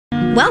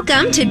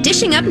Welcome to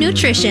Dishing Up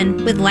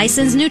Nutrition with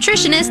licensed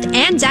nutritionists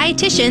and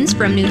dietitians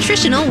from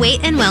Nutritional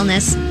Weight and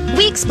Wellness.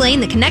 We explain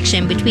the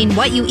connection between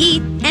what you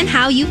eat and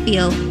how you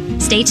feel.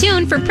 Stay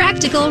tuned for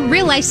practical,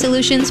 real-life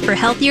solutions for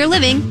healthier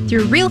living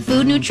through real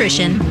food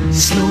nutrition.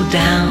 Slow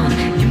down,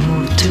 you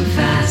move too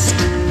fast.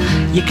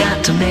 You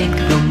got to make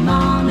the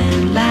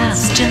morning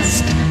last.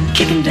 Just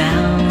kicking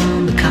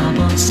down the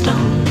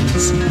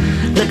cobblestones,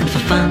 looking for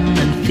fun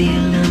and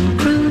feeling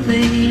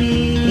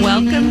groovy.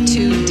 Welcome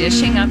to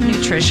Dishing Up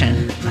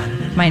Nutrition.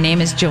 My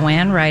name is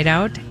Joanne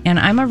Rideout, and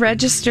I'm a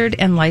registered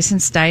and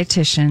licensed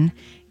dietitian.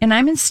 And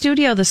I'm in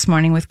studio this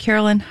morning with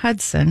Carolyn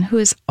Hudson, who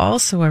is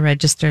also a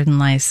registered and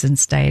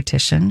licensed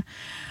dietitian.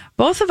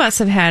 Both of us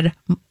have had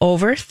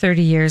over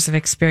 30 years of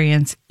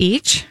experience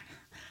each.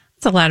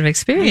 It's a lot of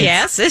experience.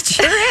 Yes, it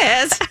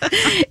sure is.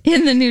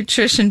 In the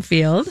nutrition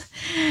field.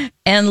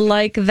 And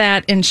like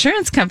that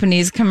insurance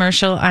company's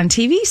commercial on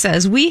TV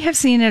says, we have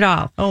seen it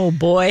all. Oh,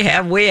 boy,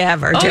 have we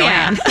ever,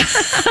 Joanne.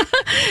 Yeah.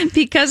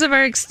 Because of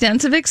our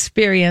extensive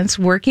experience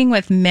working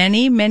with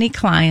many, many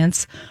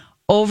clients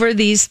over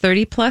these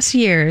 30 plus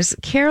years,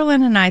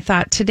 Carolyn and I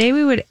thought today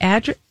we would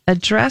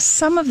address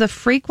some of the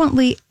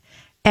frequently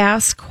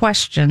asked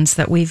questions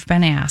that we've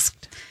been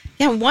asked.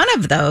 Yeah, one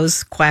of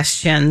those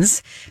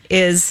questions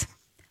is,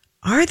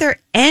 are there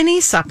any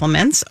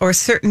supplements or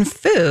certain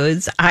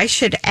foods I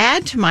should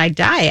add to my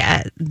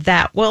diet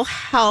that will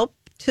help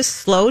to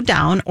slow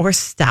down or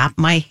stop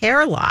my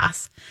hair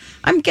loss?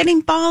 I'm getting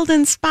bald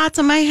and spots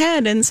on my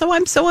head, and so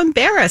I'm so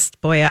embarrassed.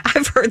 Boy,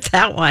 I've heard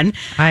that one.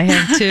 I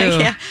have too.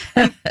 Yeah.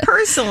 And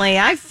personally,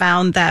 I've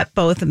found that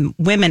both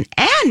women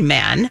and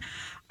men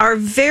are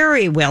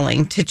very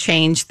willing to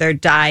change their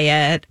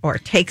diet or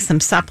take some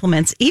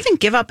supplements, even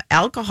give up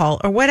alcohol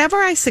or whatever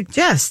I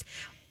suggest,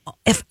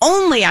 if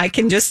only I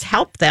can just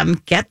help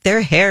them get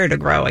their hair to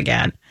grow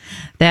again.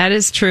 That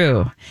is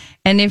true.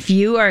 And if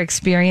you are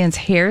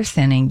experiencing hair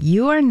thinning,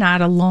 you are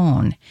not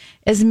alone.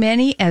 As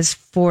many as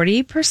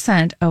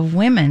 40% of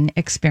women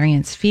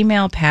experience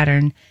female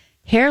pattern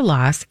hair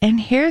loss and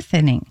hair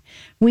thinning.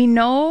 We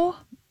know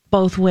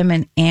both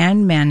women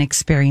and men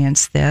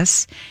experience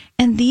this,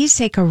 and these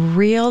take a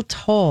real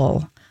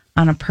toll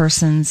on a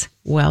person's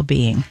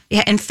well-being.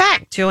 Yeah, in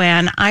fact,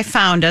 Joanne, I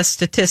found a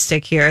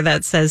statistic here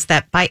that says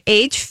that by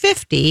age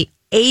 50,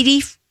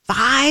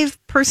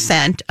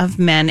 85% of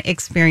men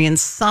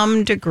experience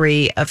some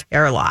degree of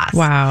hair loss.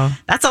 Wow.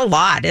 That's a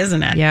lot,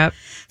 isn't it? Yep.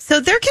 So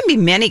there can be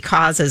many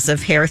causes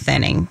of hair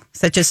thinning,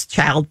 such as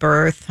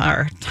childbirth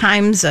or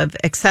times of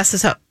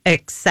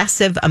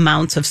excessive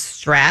amounts of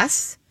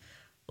stress,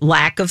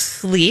 lack of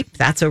sleep.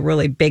 That's a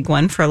really big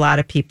one for a lot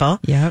of people.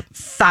 Yep.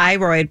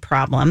 Thyroid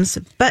problems.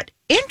 But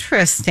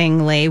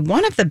interestingly,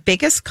 one of the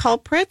biggest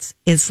culprits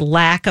is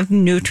lack of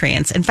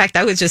nutrients. In fact,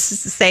 I was just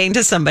saying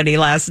to somebody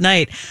last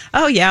night,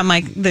 oh yeah,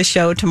 the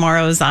show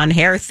tomorrow is on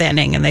hair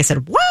thinning. And they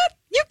said, what?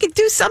 You could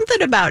do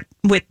something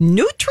with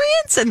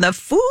nutrients in the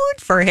food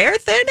for hair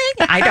thinning?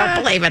 I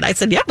don't believe it. I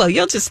said, yeah, well,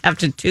 you'll just have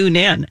to tune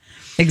in.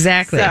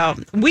 Exactly. So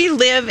we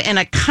live in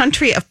a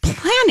country of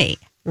plenty,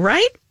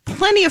 right?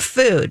 Plenty of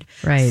food.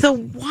 Right. So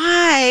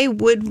why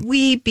would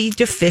we be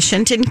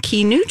deficient in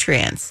key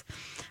nutrients?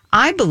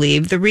 I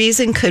believe the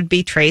reason could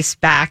be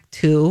traced back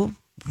to,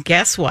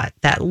 guess what?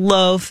 That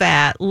low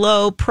fat,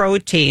 low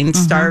protein,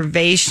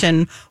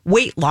 starvation,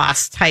 weight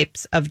loss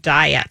types of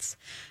diets.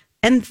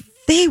 And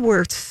they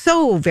were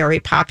so very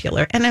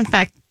popular. And in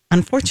fact,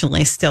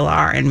 unfortunately, still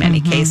are in many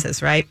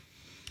cases, right?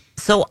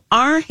 So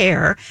our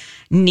hair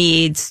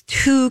needs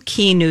two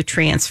key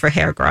nutrients for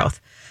hair growth: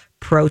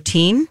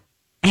 protein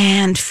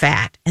and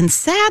fat. And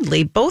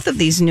sadly, both of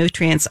these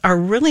nutrients are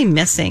really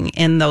missing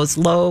in those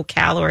low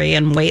calorie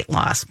and weight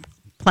loss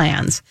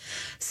plans.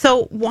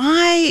 So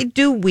why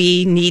do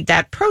we need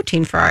that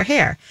protein for our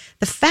hair?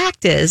 The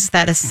fact is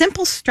that a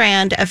simple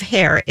strand of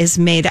hair is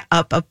made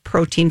up of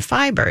protein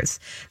fibers.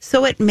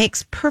 So it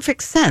makes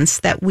perfect sense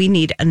that we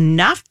need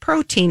enough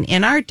protein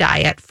in our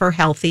diet for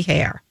healthy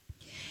hair.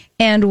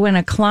 And when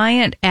a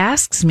client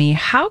asks me,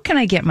 how can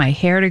I get my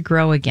hair to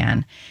grow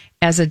again?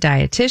 As a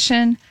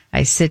dietitian,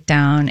 I sit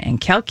down and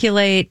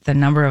calculate the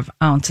number of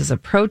ounces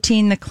of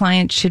protein the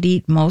client should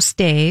eat most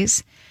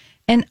days.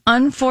 And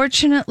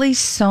unfortunately,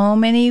 so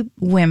many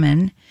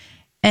women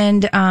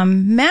and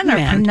men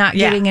are not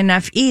getting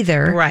enough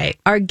either. Right.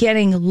 Are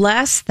getting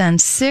less than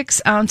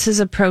 6 ounces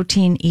of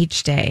protein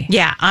each day.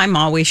 Yeah, I'm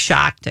always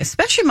shocked,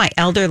 especially my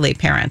elderly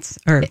parents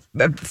or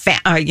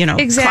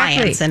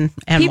clients and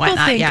people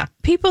whatnot.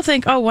 People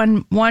think, oh,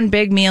 one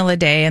big meal a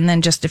day and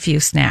then just a few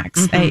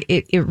snacks.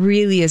 It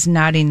really is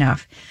not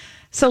enough.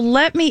 So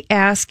let me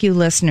ask you,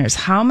 listeners,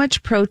 how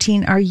much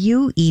protein are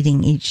you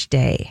eating each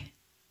day?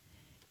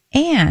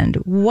 And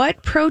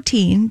what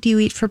protein do you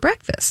eat for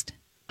breakfast?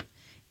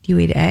 Do you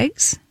eat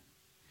eggs?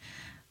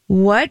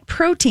 What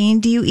protein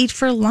do you eat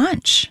for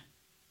lunch?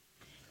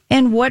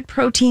 And what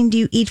protein do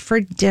you eat for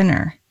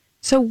dinner?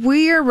 So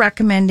we are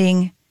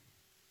recommending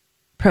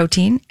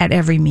protein at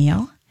every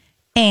meal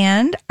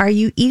And are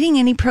you eating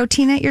any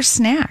protein at your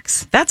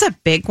snacks? That's a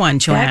big one,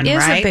 Joanne, That is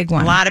right? a big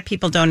one. A lot of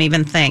people don't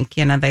even think,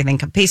 they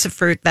think a piece of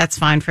fruit, that's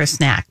fine for a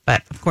snack.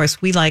 But of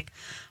course, we like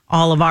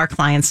all of our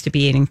clients to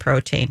be eating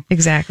protein.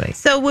 Exactly.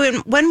 So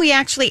when we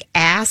actually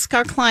ask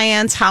our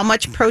clients, how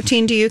much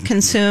protein do you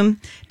consume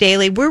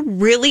daily? We're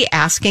really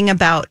asking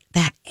about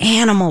that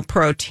animal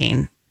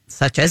protein,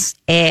 such as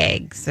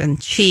eggs and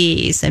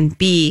cheese and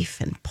beef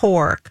and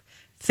pork,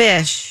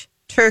 fish,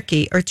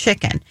 turkey, or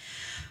chicken.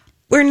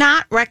 We're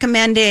not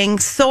recommending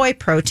soy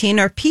protein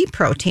or pea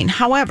protein.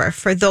 However,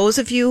 for those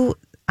of you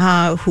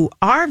who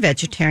are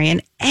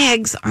vegetarian,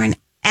 eggs are an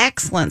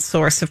excellent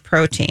source of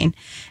protein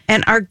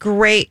and are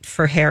great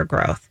for hair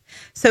growth.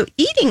 So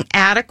eating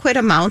adequate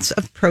amounts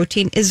of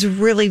protein is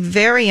really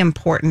very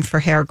important for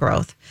hair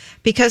growth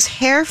because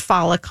hair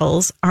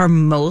follicles are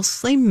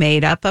mostly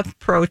made up of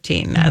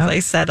protein, as I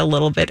said a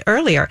little bit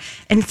earlier.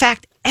 In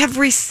fact,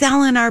 every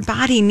cell in our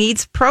body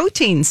needs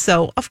protein.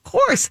 So, of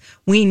course,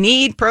 we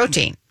need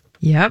protein.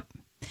 Yep.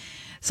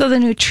 So the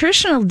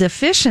nutritional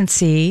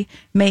deficiency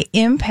may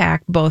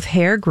impact both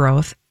hair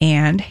growth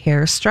and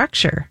hair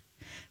structure.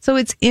 So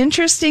it's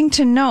interesting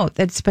to note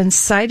that it's been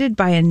cited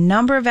by a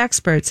number of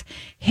experts.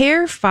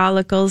 Hair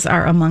follicles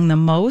are among the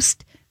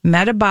most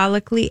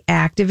metabolically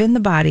active in the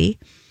body,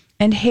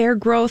 and hair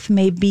growth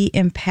may be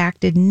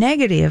impacted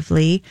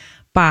negatively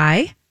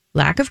by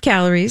lack of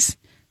calories,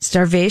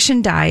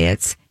 starvation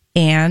diets,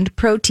 and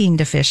protein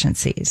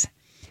deficiencies.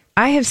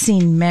 I have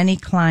seen many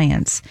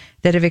clients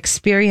that have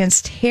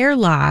experienced hair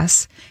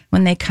loss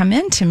when they come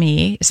into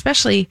me,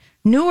 especially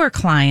newer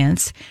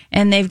clients,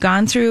 and they've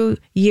gone through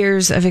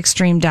years of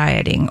extreme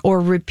dieting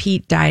or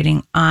repeat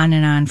dieting on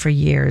and on for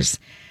years.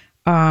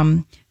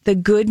 The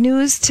good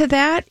news to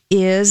that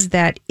is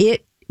that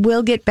it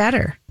will get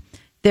better.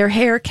 Their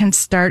hair can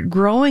start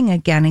growing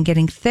again and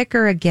getting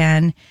thicker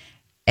again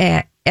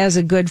as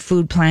a good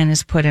food plan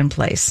is put in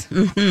place.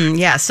 Mm-hmm,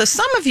 yeah. So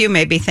some of you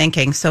may be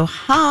thinking, so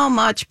how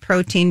much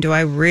protein do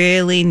I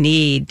really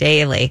need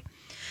daily?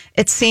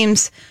 It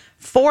seems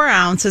 4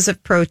 ounces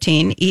of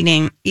protein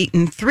eaten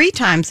 3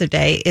 times a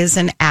day is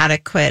an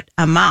adequate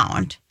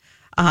amount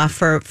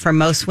for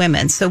most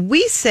women. So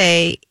we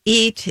say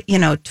eat,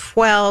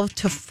 12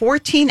 to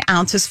 14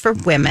 ounces for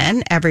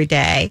women every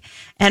day.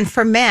 And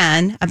for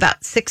men,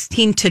 about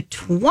 16 to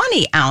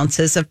 20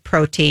 ounces of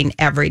protein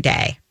every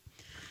day.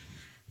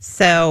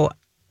 So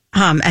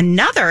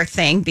another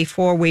thing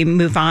before we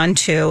move on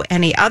to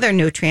any other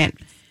nutrient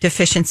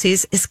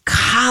deficiencies is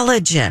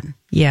collagen.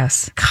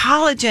 Yes.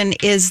 Collagen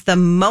is the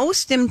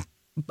most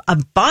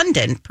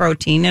abundant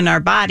protein in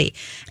our body,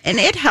 and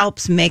it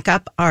helps make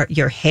up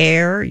your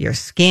hair, your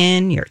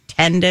skin, your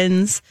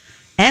tendons,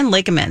 and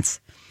ligaments.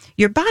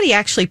 Your body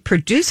actually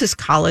produces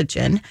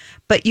collagen,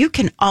 but you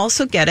can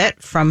also get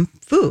it from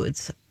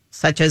foods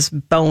such as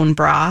bone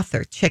broth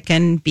or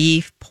chicken,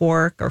 beef,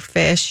 pork, or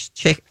fish,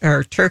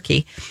 or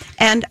turkey,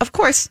 and of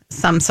course,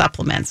 some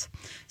supplements.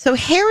 So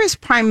hair is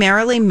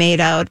primarily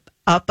made up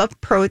of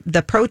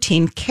the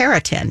protein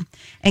keratin,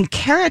 and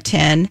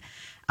keratin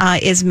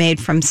is made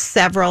from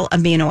several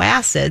amino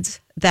acids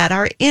that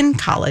are in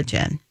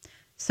collagen.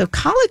 So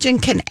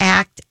collagen can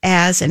act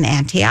as an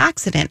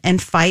antioxidant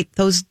and fight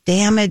the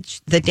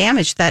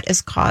damage that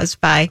is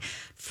caused by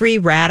free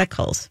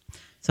radicals.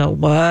 So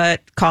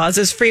what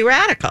causes free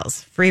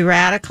radicals? Free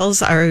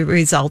radicals are a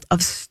result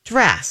of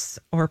stress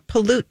or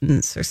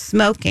pollutants or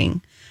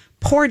smoking,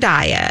 poor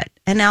diet,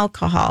 and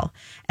alcohol.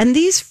 And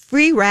these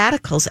free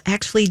radicals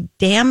actually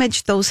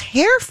damage those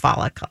hair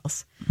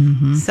follicles.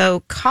 Mm-hmm.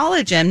 So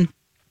collagen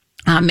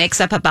makes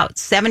up about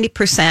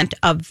 70%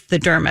 of the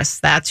dermis.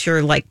 That's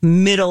your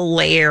middle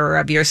layer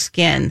of your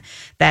skin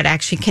that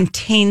actually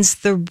contains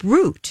the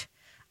root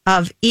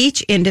of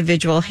each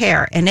individual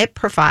hair, and it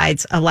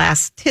provides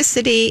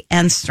elasticity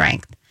and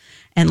strength.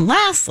 And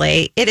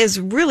lastly, it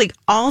is really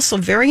also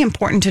very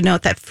important to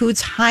note that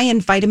foods high in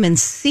vitamin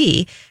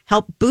C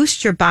help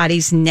boost your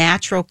body's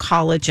natural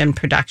collagen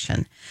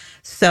production.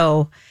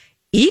 So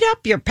eat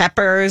up your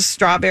peppers,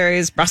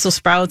 strawberries, Brussels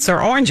sprouts,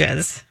 or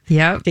oranges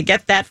to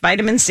get that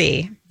vitamin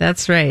C.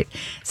 That's right.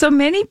 So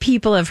many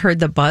people have heard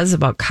the buzz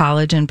about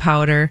collagen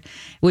powder,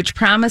 which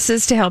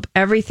promises to help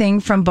everything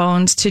from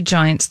bones to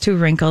joints to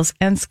wrinkles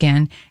and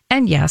skin,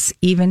 and yes,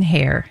 even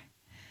hair.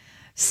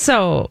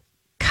 So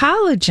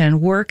collagen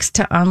works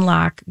to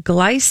unlock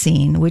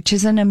glycine, which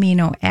is an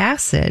amino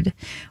acid,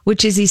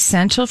 which is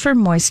essential for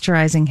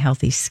moisturizing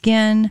healthy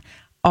skin,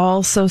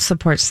 also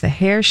supports the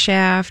hair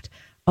shaft,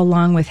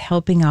 along with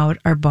helping out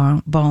our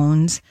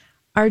bones,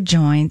 our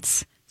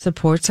joints,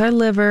 supports our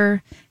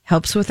liver,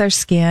 helps with our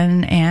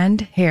skin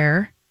and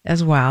hair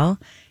as well,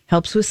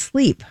 helps with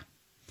sleep.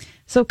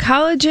 So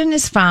collagen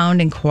is found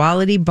in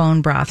quality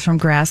bone broth from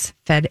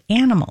grass-fed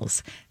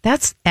animals.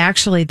 That's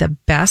actually the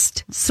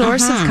best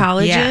source of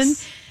collagen.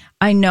 Yes.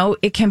 I know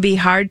it can be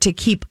hard to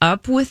keep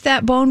up with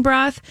that bone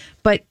broth,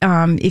 but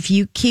if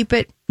you keep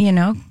it,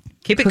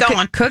 Keep it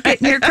going. Cook it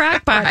in your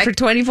crock pot for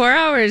 24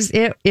 hours.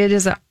 It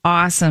is an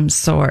awesome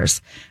source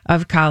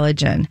of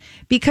collagen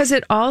because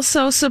it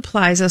also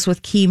supplies us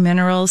with key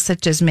minerals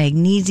such as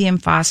magnesium,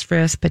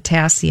 phosphorus,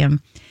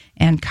 potassium,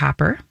 and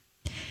copper.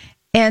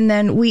 And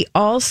then we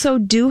also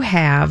do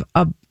have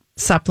a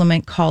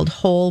supplement called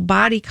Whole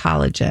Body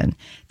Collagen.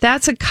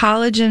 That's a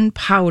collagen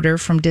powder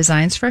from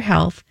Designs for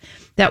Health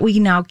that we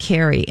now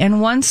carry.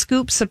 And one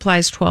scoop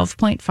supplies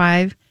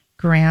 12.5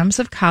 grams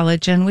of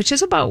collagen, which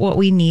is about what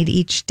we need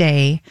each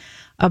day.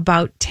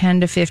 About 10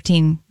 to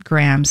 15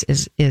 grams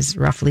is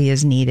roughly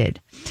is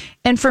needed.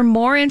 And for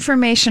more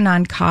information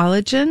on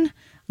collagen,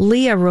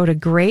 Leah wrote a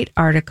great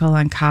article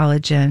on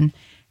collagen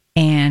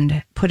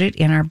and put it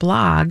in our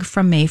blog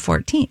from May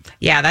 14th.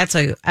 Yeah, that's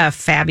a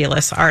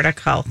fabulous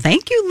article.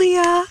 Thank you,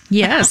 Leah.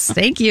 Yes,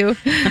 thank you.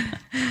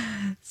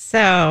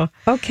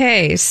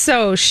 Okay,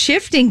 so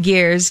shifting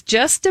gears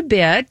just a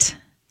bit.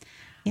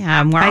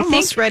 Yeah, we're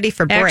almost ready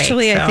for break.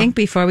 Actually, I think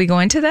before we go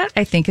into that,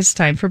 I think it's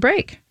time for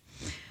break.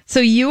 So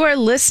you are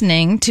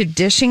listening to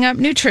Dishing Up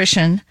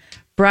Nutrition,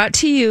 brought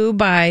to you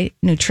by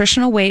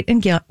Nutritional Weight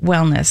and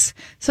Wellness.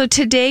 So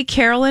today,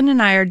 Carolyn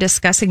and I are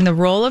discussing the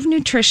role of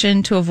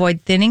nutrition to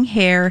avoid thinning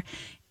hair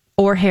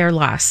or hair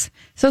loss.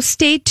 So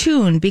stay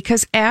tuned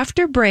because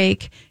after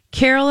break,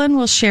 Carolyn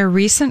will share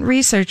recent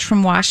research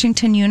from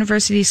Washington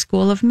University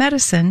School of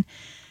Medicine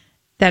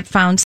that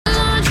found...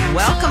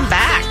 Welcome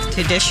back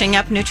to Dishing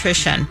Up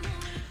Nutrition.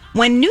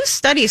 When new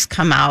studies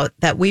come out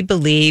that we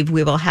believe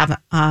we will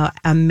have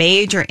a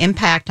major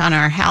impact on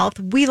our health,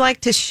 we like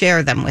to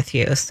share them with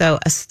you. So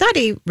a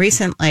study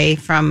recently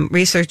from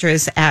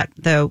researchers at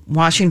the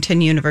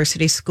Washington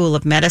University School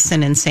of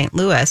Medicine in St.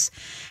 Louis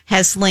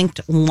has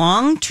linked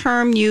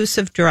long-term use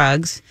of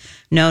drugs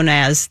known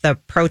as the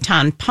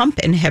proton pump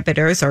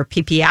inhibitors, or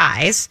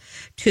PPIs,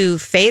 to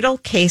fatal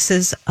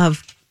cases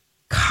of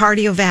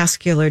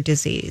cardiovascular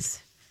disease,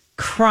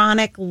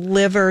 chronic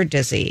liver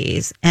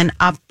disease, and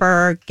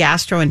upper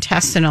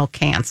gastrointestinal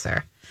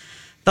cancer.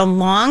 The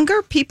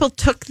longer people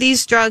took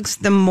these drugs,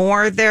 the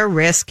more their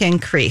risk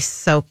increased.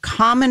 So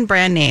common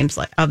brand names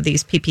of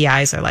these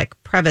PPIs are like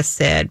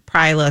Prevacid,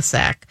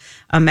 Prilosec,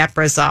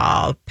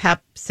 Omeprazole,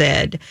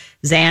 Pepcid,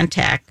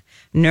 Zantac,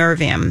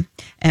 Nervium,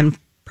 and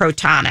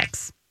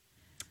Protonix.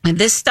 And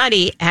this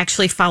study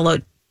actually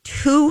followed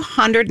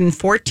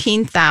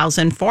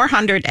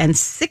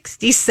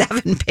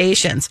 214,467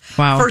 patients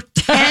for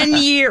 10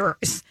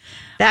 years.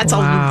 That's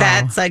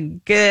a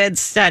good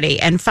study,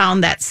 and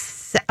found that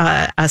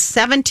a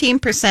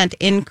 17%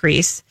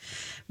 increase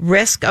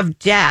risk of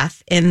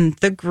death in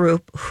the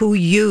group who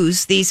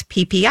use these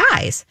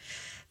PPIs.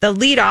 The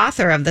lead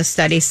author of the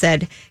study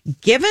said,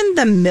 given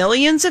the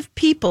millions of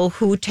people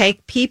who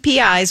take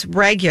PPIs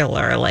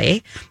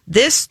regularly,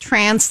 this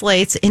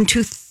translates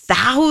into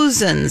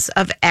thousands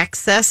of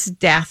excess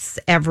deaths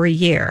every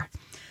year.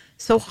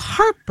 So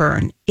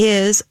heartburn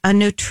is a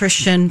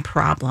nutrition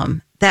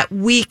problem that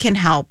we can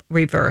help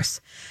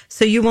reverse.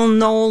 So you will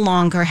no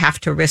longer have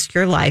to risk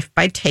your life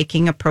by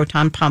taking a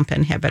proton pump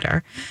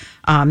inhibitor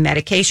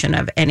medication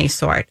of any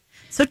sort.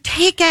 So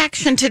take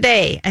action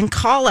today and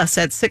call us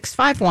at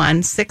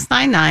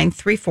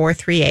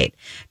 651-699-3438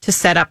 to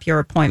set up your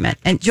appointment.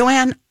 And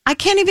Joanne, I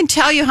can't even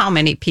tell you how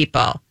many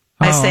people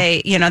I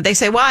say, they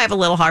say, well, I have a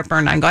little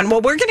heartburn. I'm going, well,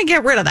 we're going to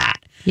get rid of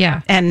that.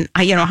 Yeah. And,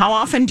 how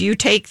often do you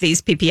take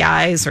these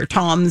PPIs or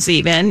TOMs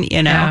even,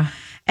 Yeah.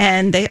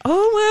 And they,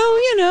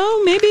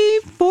 maybe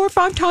 4 or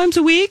 5 times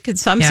a week. And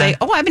some say,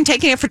 I've been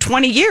taking it for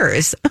 20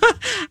 years.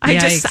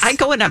 I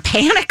go in a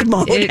panic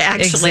mode,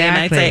 actually. Exactly. And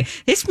I say,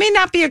 this may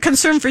not be a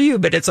concern for you,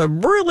 but it's a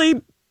really,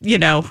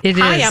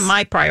 high on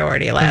my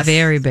priority list. A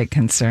very big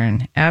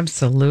concern.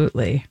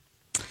 Absolutely.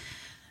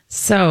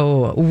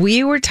 So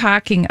we were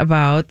talking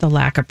about the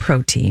lack of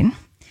protein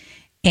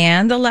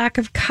and the lack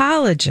of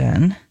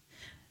collagen.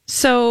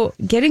 So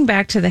getting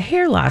back to the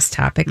hair loss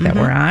topic that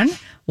we're on,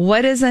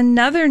 what is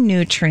another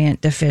nutrient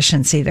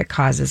deficiency that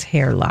causes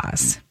hair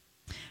loss?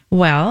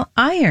 Well,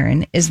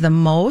 iron is the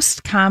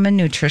most common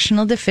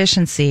nutritional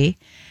deficiency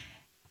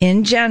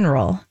in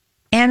general,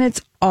 and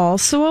it's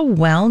also a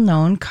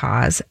well-known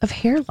cause of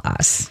hair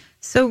loss.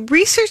 So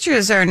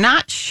researchers are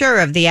not sure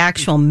of the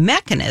actual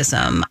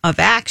mechanism of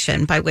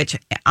action by which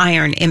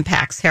iron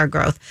impacts hair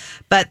growth,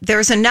 but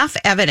there's enough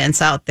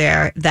evidence out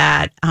there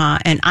that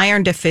an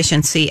iron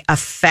deficiency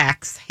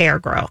affects hair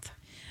growth.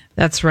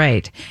 That's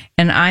right.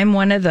 And I'm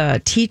one of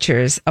the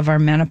teachers of our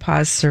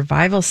menopause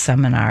survival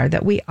seminar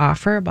that we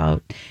offer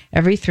about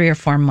every 3 or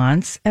 4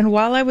 months. And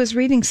while I was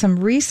reading some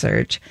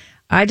research,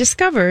 I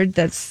discovered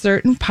that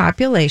certain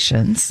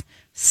populations,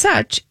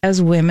 such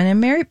as women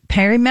in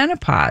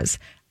perimenopause,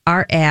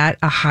 are at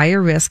a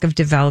higher risk of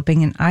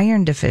developing an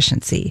iron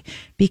deficiency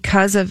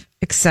because of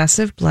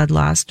excessive blood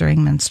loss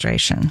during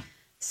menstruation.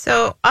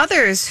 So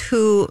others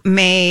who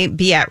may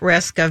be at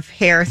risk of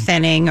hair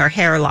thinning or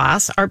hair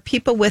loss are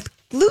people with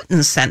gluten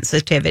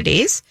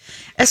sensitivities,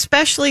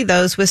 especially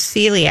those with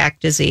celiac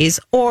disease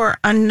or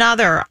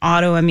another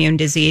autoimmune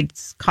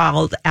disease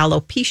called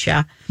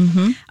alopecia,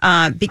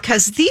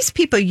 because these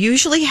people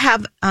usually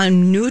have a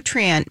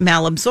nutrient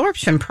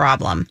malabsorption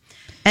problem.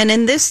 And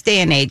in this day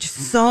and age,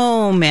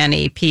 so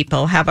many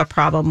people have a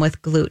problem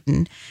with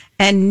gluten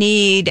and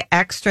need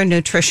extra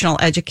nutritional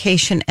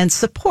education and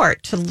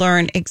support to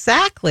learn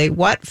exactly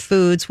what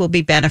foods will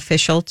be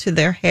beneficial to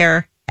their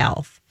hair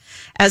health,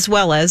 as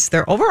well as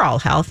their overall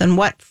health, and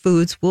what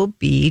foods will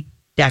be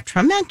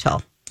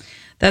detrimental.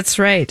 That's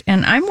right.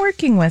 And I'm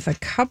working with a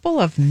couple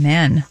of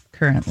men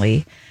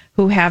currently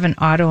who have an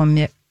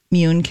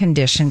autoimmune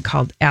condition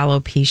called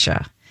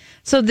alopecia.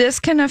 So this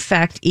can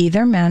affect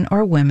either men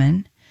or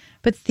women.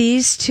 But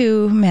these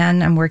two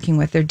men I'm working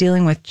with, they're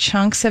dealing with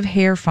chunks of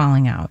hair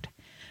falling out.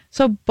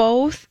 So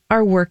both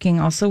are working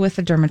also with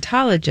a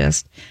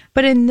dermatologist.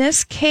 But in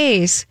this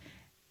case,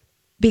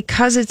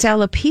 because it's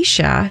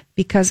alopecia,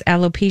 because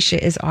alopecia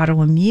is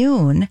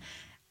autoimmune,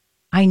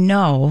 I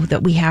know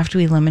that we have to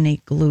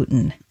eliminate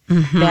gluten.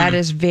 That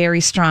is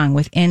very strong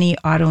with any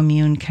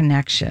autoimmune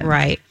connection.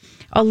 Right.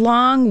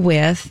 Along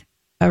with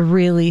a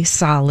really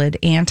solid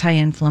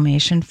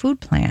anti-inflammation food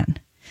plan,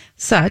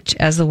 such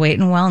as the Weight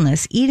and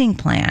Wellness Eating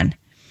Plan.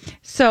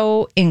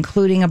 So,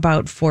 including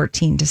about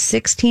 14 to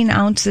 16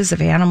 ounces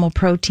of animal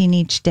protein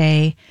each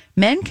day.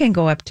 Men can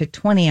go up to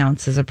 20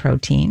 ounces of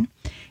protein,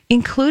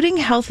 including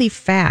healthy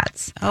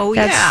fats. Oh,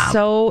 That's yeah.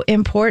 so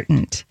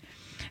important,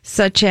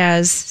 such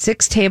as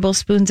 6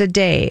 tablespoons a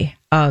day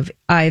of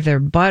either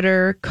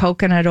butter,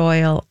 coconut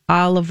oil,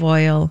 olive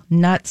oil,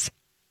 nuts,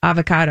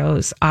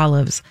 avocados,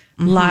 olives.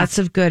 Lots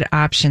of good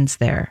options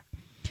there,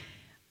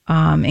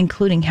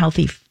 including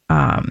healthy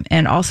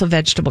and also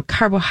vegetable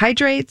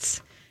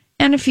carbohydrates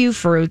and a few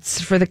fruits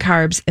for the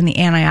carbs and the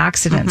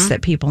antioxidants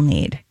that people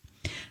need.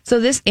 So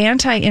this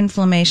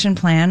anti-inflammation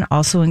plan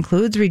also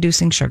includes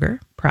reducing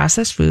sugar,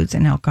 processed foods,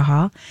 and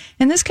alcohol.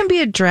 And this can be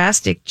a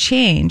drastic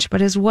change,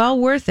 but is well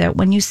worth it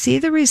when you see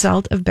the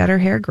result of better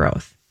hair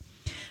growth.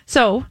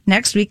 So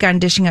next week on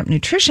Dishing Up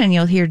Nutrition,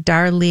 you'll hear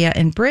Darlia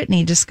and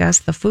Brittany discuss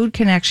the food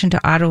connection to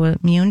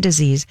autoimmune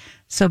disease.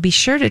 So be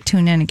sure to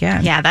tune in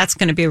again. Yeah, that's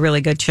going to be a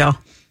really good show.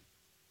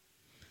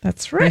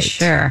 That's right. For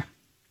sure.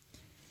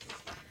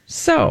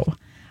 So,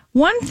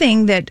 one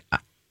thing that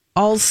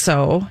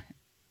also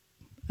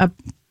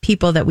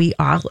people that we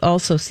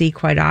also see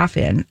quite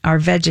often are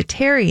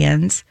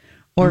vegetarians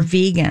or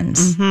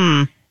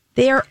vegans.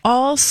 They are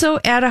also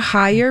at a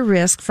higher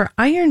risk for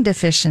iron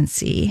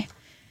deficiency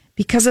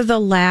because of the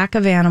lack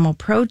of animal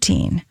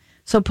protein.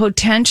 So,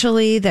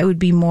 potentially, that would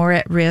be more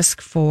at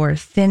risk for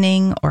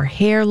thinning or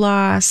hair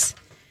loss.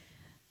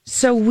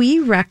 So we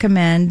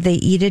recommend they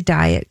eat a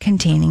diet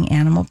containing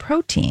animal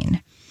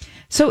protein.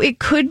 So it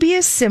could be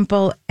as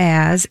simple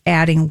as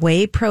adding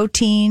whey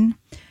protein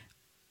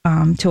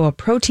to a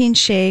protein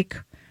shake,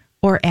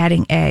 or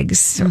adding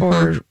eggs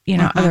or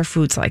other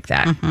foods like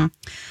that.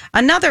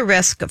 Another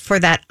risk for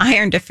that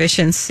iron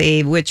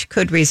deficiency, which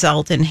could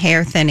result in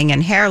hair thinning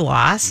and hair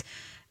loss,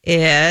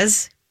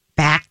 is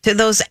back to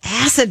those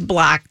acid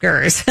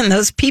blockers and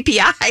those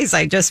PPIs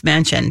I just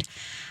mentioned.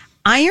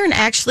 Iron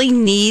actually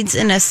needs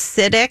an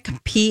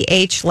acidic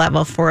pH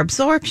level for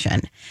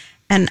absorption.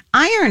 And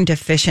iron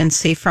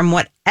deficiency, from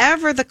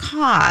whatever the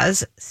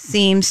cause,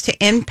 seems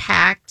to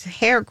impact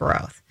hair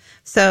growth.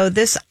 So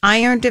this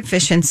iron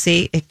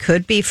deficiency, it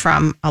could be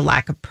from a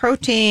lack of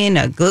protein,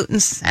 a gluten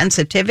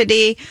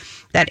sensitivity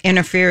that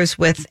interferes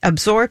with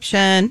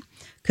absorption,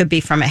 could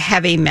be from a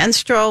heavy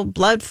menstrual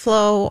blood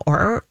flow,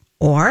 or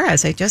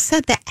as I just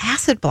said, the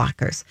acid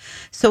blockers.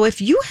 So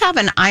if you have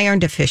an iron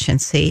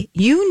deficiency,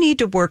 you need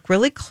to work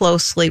really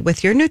closely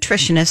with your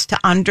nutritionist to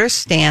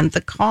understand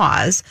the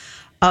cause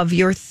of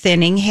your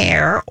thinning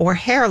hair or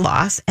hair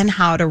loss and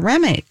how to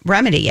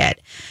remedy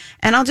it.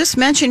 And I'll just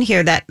mention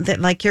here that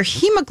like your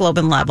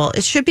hemoglobin level,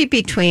 it should be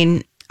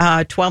between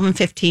 12 and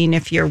 15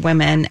 if you're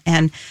women,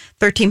 and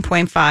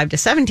 13.5 to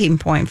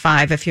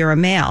 17.5 if you're a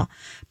male.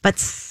 But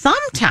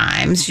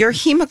sometimes your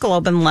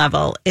hemoglobin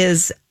level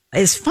is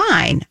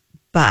fine,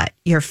 but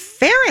your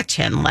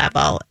ferritin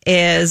level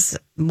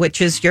which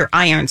is your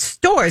iron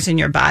stores in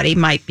your body,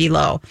 might be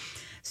low.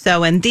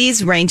 So, and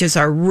these ranges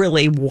are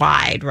really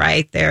wide,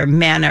 right?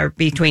 Men are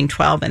between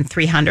 12 and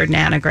 300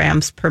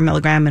 nanograms per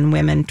milligram, and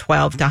women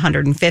 12 to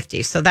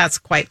 150. So that's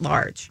quite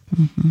large.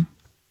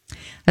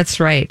 That's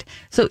right.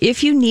 So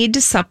if you need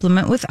to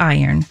supplement with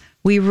iron,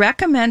 we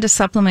recommend a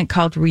supplement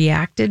called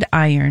Reacted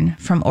Iron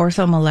from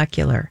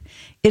Orthomolecular.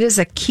 It is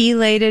a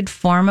chelated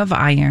form of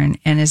iron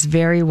and is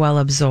very well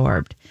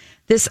absorbed.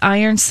 This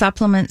iron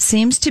supplement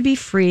seems to be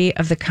free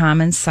of the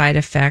common side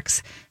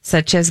effects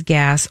such as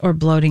gas or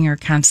bloating or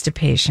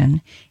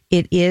constipation.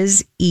 It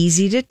is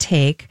easy to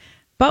take,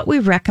 but we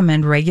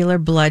recommend regular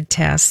blood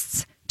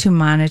tests to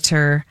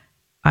monitor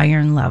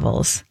iron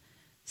levels.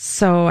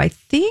 So I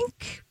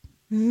think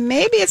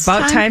maybe it's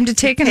about time to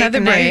take another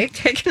break.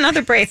 Take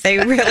another break. They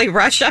really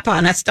rush up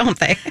on us, don't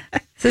they?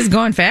 This is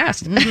going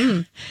fast.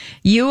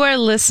 You are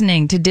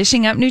listening to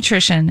Dishing Up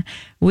Nutrition.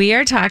 We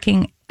are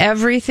talking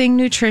everything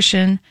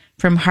nutrition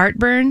from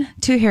heartburn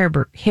to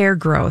hair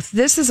growth.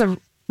 This is a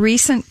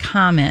recent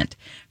comment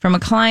from a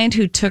client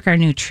who took our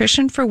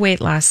Nutrition for Weight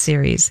Loss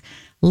series.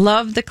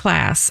 Loved the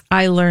class.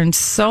 I learned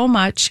so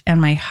much, and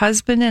my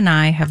husband and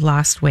I have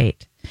lost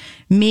weight.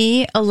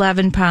 Me,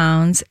 11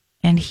 pounds,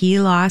 and he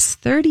lost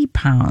 30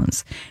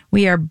 pounds.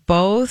 We are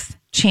both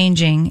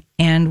changing,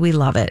 and we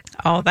love it.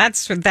 Oh,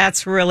 that's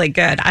really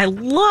good. I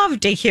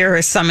love to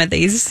hear some of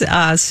these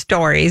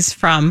stories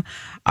from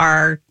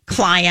our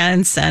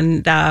clients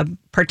and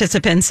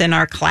participants in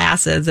our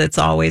classes. It's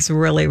always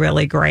really,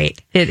 really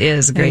great. It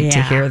is great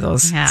to hear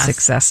those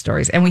success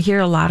stories, and we hear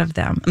a lot of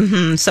them.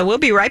 Mm-hmm. So we'll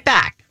be right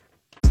back.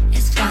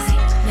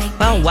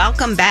 Well,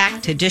 welcome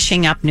back to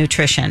Dishing Up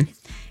Nutrition.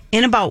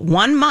 In about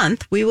 1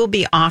 month, we will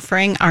be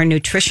offering our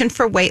Nutrition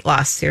for Weight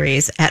Loss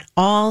series at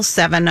all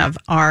 7 of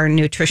our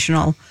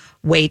nutritional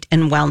weight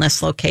and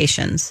wellness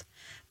locations.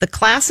 The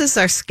classes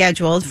are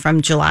scheduled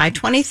from July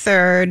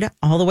 23rd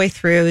all the way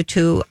through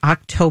to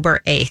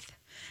October 8th.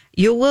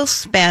 You will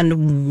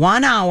spend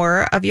 1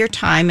 hour of your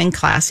time in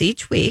class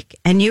each week,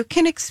 and you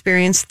can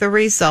experience the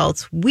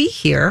results we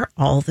hear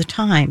all the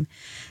time.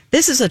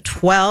 This is a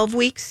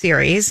 12-week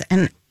series,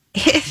 and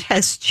it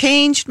has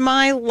changed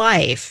my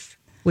life,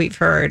 we've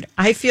heard.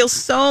 I feel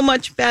so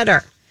much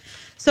better.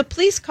 So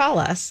please call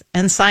us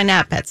and sign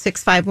up at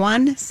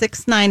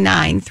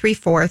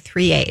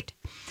 651-699-3438.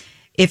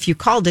 If you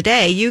call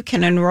today, you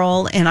can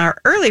enroll in our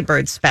early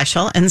bird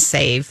special and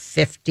save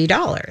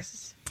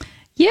 $50.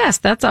 Yes,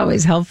 that's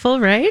always helpful,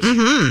 right?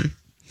 Mm-hmm.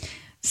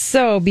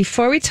 So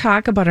before we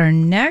talk about our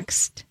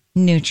next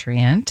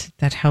nutrient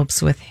that helps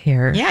with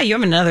hair. Yeah, you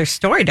have another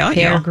story, don't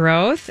you? Hair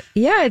growth.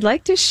 Yeah, I'd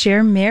like to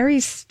share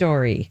Mary's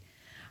story.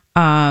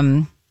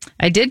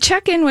 I did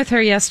check in with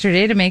her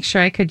yesterday to make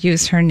sure I could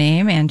use her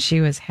name, and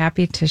she was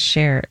happy to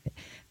share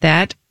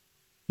that,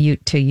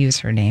 to use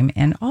her name.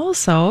 And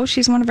also,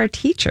 she's one of our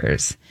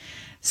teachers.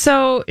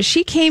 So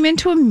she came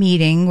into a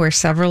meeting where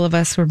several of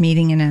us were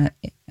meeting in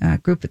a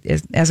group,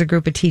 as a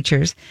group of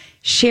teachers,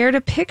 shared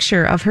a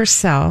picture of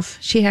herself.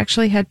 She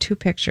actually had 2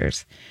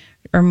 pictures,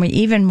 or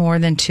even more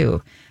than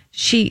 2.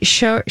 She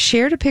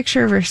shared a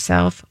picture of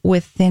herself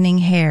with thinning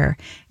hair,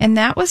 and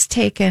that was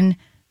taken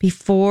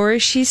before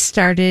she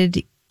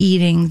started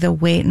eating the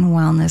weight and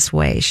wellness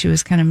way. She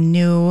was kind of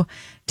new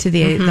to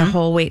the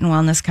whole weight and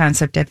wellness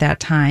concept at that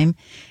time.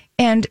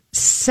 And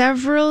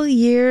several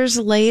years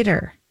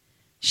later,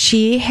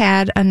 she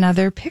had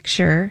another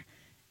picture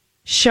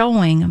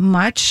showing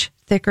much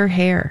thicker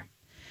hair.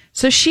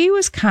 So she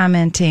was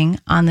commenting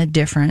on the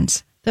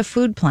difference, the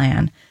food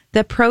plan,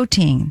 the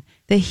protein,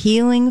 the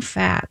healing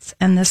fats,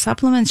 and the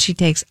supplements she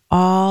takes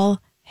all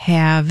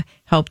have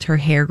helped her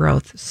hair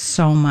growth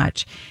so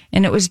much.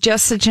 And it was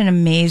just such an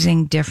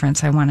amazing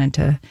difference. I wanted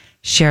to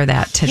share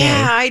that today.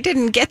 Yeah, I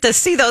didn't get to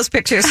see those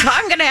pictures, so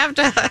I'm going to have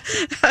to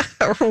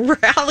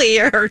rally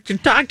or to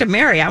talk to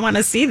Mary. I want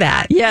to see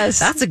that. Yes.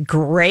 That's a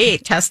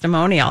great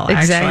testimonial,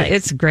 Exactly. actually.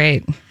 It's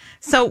great.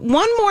 So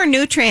one more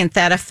nutrient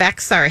that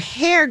affects our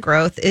hair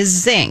growth is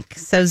zinc.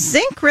 So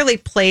zinc really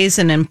plays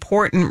an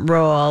important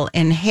role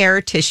in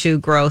hair tissue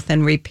growth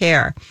and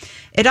repair.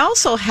 It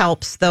also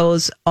helps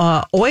those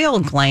oil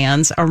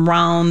glands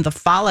around the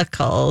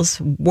follicles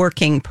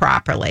working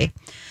properly.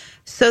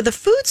 So the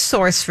food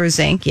source for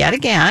zinc, yet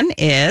again,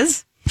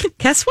 is,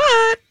 guess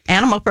what?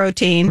 Animal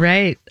protein.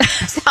 Right.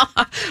 So,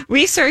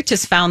 research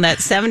has found that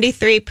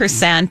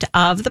 73%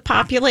 of the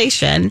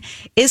population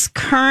is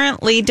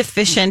currently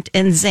deficient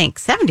in zinc.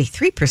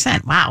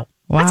 73%. Wow.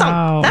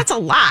 Wow. That's a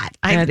lot.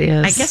 That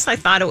is. I guess I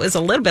thought it was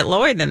a little bit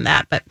lower than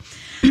that, but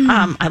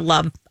I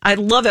love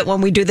it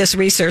when we do this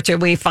research and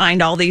we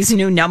find all these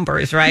new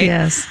numbers, right?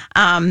 Yes.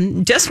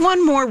 Just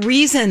one more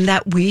reason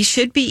that we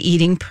should be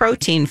eating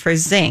protein for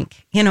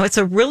zinc. You know, it's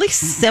a really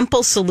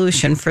simple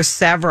solution for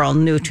several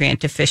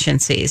nutrient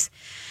deficiencies.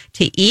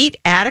 To eat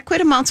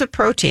adequate amounts of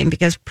protein,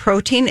 because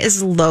protein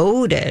is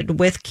loaded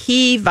with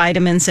key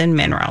vitamins and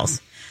minerals.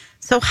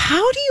 So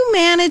how do you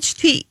manage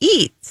to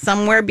eat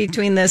somewhere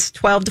between this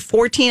 12 to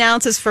 14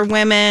 ounces for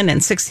women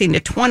and 16 to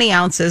 20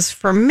 ounces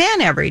for men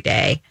every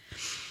day?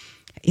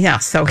 Yeah,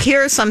 so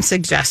here are some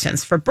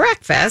suggestions. For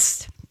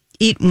breakfast,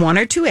 eat 1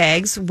 or 2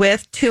 eggs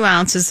with 2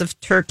 ounces of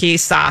turkey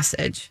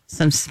sausage,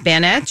 some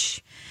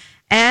spinach,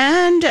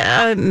 and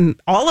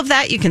all of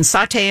that you can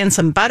saute in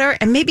some butter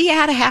and maybe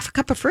add a half a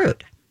cup of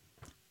fruit.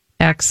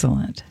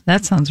 Excellent.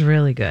 That sounds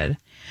really good.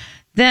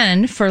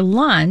 Then for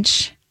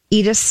lunch,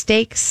 eat a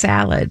steak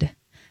salad,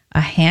 a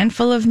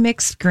handful of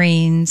mixed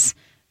greens,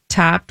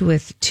 topped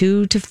with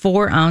 2 to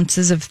 4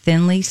 ounces of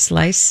thinly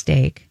sliced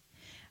steak,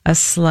 a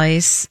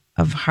slice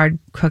of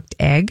hard-cooked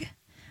egg,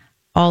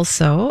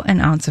 also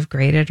an ounce of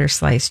grated or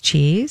sliced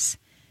cheese.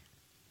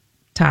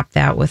 Top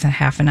that with a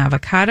half an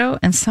avocado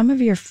and some of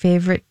your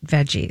favorite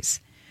veggies.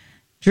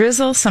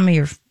 Drizzle some of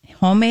your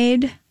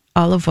homemade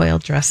olive oil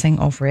dressing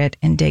over it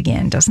and dig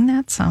in. Doesn't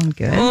that sound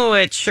good? Oh,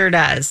 it sure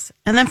does.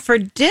 And then for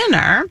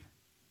dinner,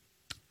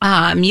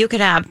 you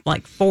could have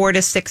like 4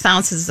 to 6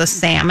 ounces of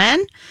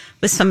salmon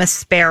with some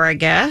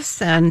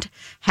asparagus and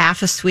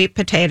half a sweet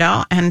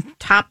potato, and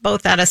top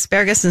both that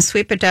asparagus and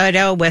sweet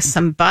potato with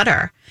some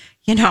butter.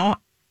 and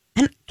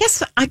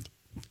guess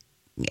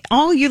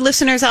all you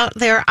listeners out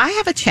there, I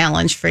have a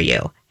challenge for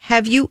you.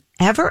 Have you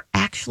ever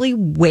actually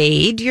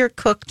weighed your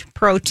cooked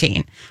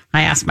protein?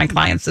 I ask my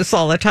clients this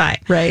all the time.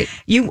 Right.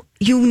 You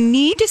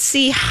need to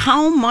see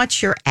how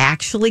much you're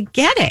actually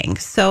getting.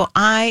 So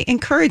I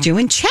encourage you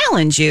and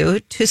challenge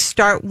you to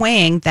start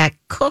weighing that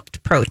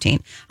cooked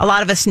protein. A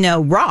lot of us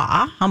know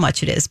raw how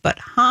much it is, but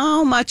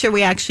how much are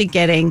we actually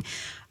getting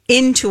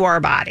into our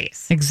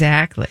bodies?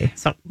 Exactly.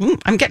 So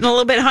I'm getting a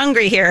little bit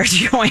hungry here,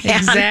 Joanne.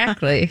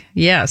 Exactly.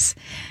 Yes.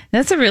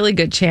 That's a really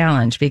good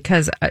challenge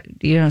because,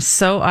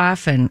 so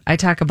often I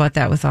talk about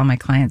that with all my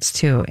clients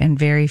too. And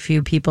very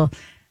few people,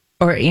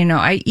 or,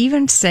 I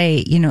even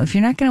say, if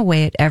you're not going to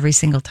weigh it every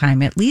single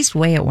time, at least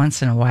weigh it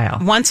once in a while.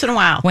 Once in a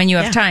while. When you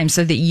have time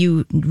so that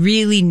you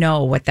really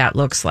know what that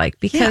looks like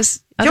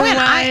because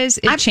otherwise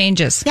it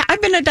changes. Yeah.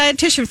 I've been a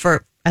dietitian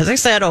for, as I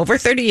said, over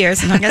 30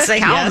 years. I'm not going to say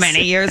how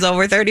many years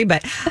over 30,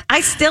 but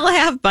I still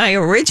have my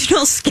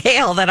original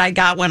scale that I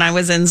got when I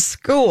was in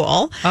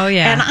school. Oh,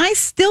 yeah. And I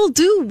still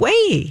do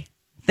weigh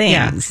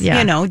things,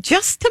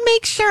 just to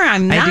make sure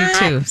I'm not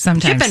I do too,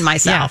 sometimes. tipping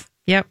myself.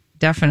 Yeah. Yep,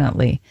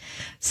 definitely.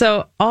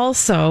 So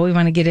also, we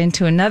want to get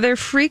into another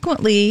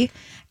frequently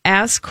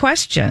asked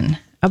question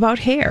about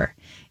hair.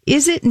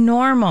 Is it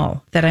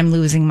normal that I'm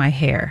losing my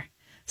hair?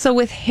 So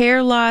with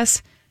hair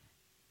loss,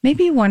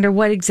 maybe you wonder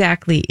what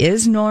exactly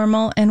is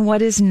normal and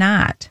what is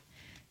not.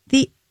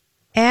 The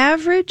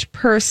average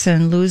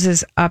person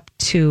loses up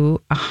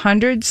to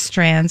 100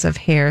 strands of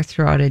hair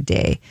throughout a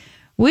day,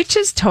 which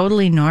is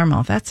totally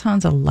normal. That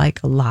sounds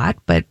like a lot,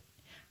 but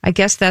I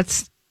guess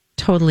that's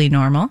totally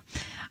normal.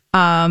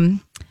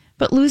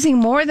 But losing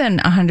more than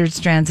 100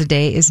 strands a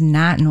day is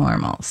not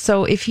normal.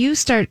 So if you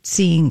start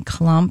seeing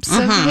clumps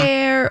of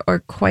hair or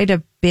quite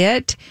a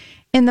bit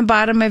in the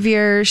bottom of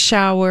your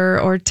shower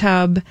or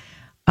tub,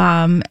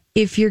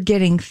 if you're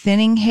getting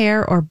thinning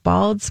hair or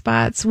bald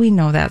spots, we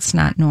know that's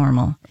not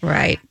normal.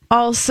 Right.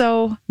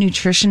 Also,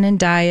 nutrition and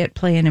diet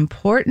play an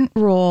important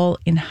role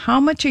in how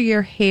much of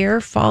your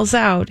hair falls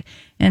out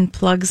and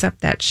plugs up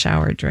that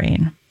shower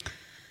drain.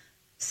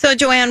 So,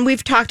 Joanne,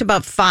 we've talked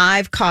about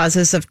 5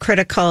 causes of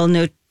critical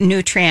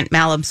nutrient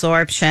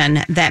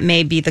malabsorption that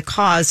may be the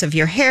cause of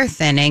your hair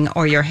thinning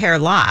or your hair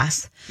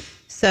loss.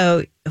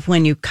 So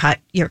when you cut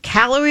your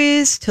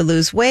calories to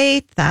lose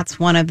weight, that's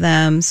one of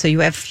them. So you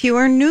have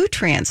fewer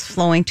nutrients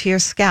flowing to your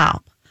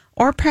scalp.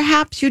 Or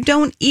perhaps you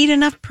don't eat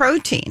enough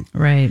protein.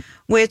 Right.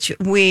 Which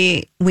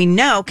we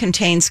know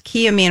contains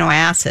key amino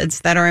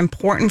acids that are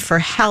important for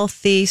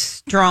healthy,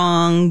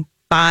 strong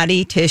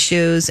body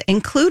tissues,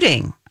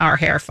 including our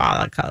hair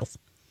follicles.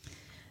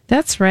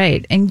 That's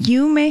right. And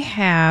you may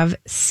have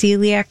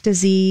celiac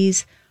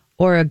disease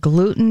or a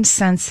gluten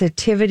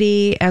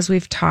sensitivity, as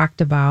we've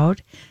talked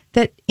about,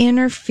 that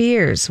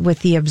interferes with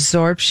the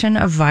absorption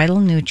of vital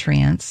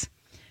nutrients.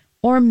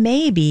 Or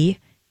maybe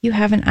you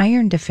have an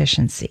iron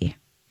deficiency.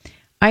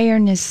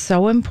 Iron is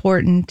so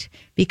important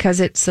because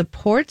it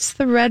supports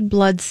the red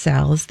blood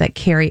cells that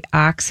carry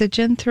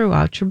oxygen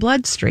throughout your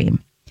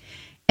bloodstream.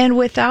 And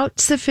without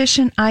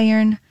sufficient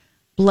iron,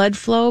 blood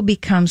flow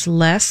becomes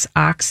less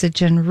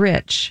oxygen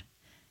rich,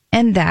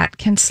 and that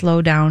can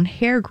slow down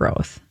hair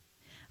growth.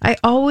 I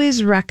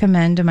always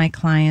recommend to my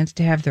clients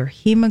to have their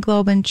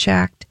hemoglobin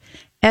checked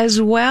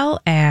as well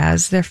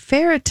as their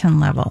ferritin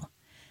level.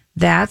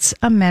 That's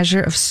a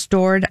measure of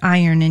stored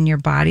iron in your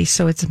body,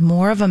 so it's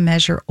more of a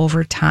measure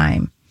over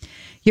time.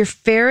 Your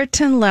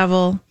ferritin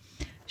level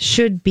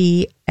should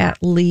be at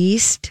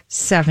least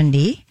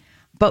 70,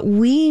 but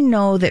we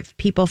know that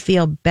people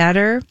feel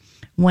better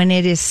when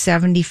it is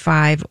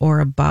 75 or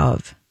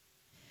above.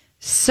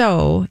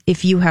 So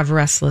if you have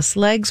restless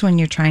legs when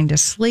you're trying to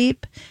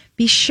sleep,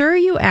 be sure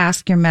you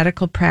ask your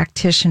medical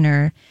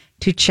practitioner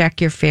to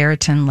check your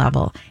ferritin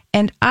level.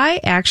 And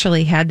I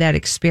actually had that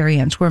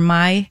experience where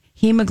my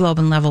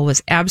hemoglobin level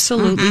was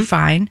absolutely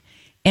fine,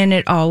 and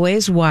it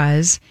always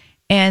was.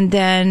 And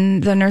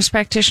then the nurse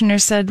practitioner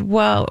said,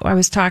 well, I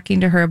was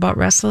talking to her about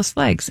restless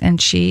legs, and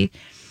she,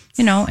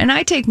 and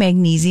I take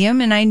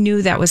magnesium, and I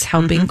knew that was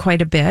helping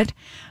quite a bit.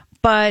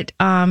 But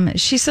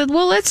she said,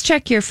 well, let's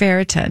check your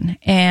ferritin.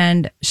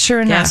 And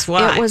sure enough,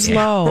 it was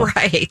low.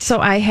 Right. So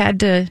I had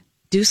to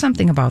do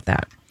something about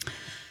that.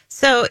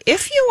 So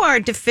if you are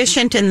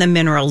deficient in the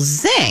mineral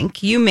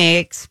zinc, you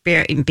may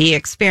be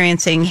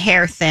experiencing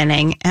hair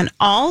thinning and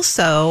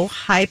also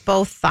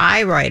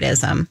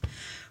hypothyroidism.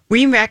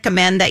 We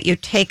recommend that you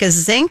take a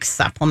zinc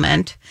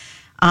supplement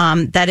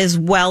that is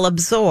well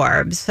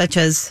absorbed, such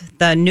as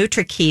the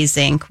NutriKey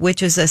zinc,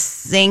 which is a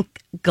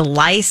zinc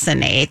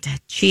glycinate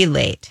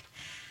chelate.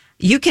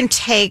 You can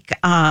take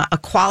a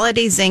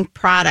quality zinc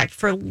product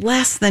for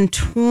less than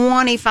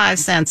 25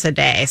 cents a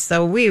day.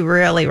 So we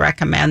really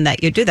recommend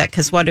that you do that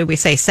because what did we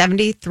say?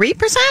 73%?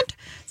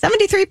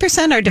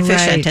 73% are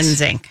deficient in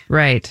zinc.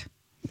 Right.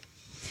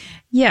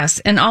 Yes,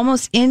 and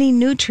almost any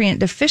nutrient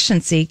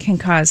deficiency can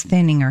cause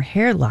thinning or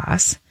hair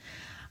loss.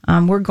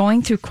 We're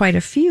going through quite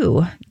a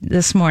few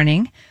this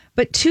morning,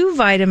 but 2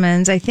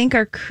 vitamins I think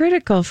are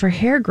critical for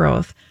hair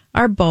growth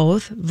are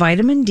both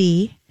vitamin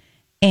D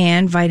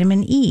and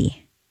vitamin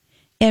E.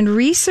 And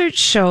research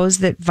shows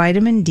that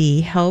vitamin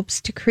D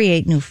helps to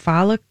create new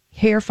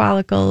hair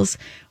follicles,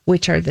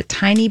 which are the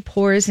tiny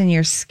pores in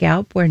your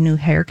scalp where new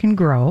hair can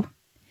grow.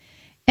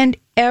 And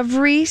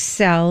every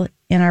cell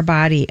in our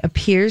body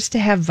appears to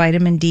have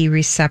vitamin D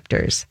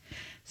receptors.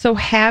 So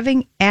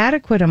having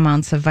adequate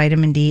amounts of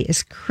vitamin D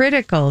is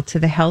critical to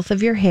the health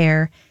of your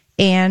hair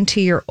and to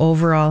your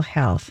overall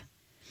health.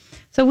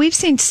 So we've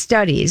seen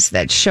studies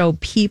that show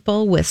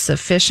people with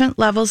sufficient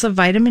levels of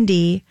vitamin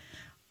D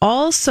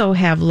also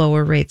have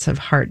lower rates of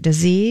heart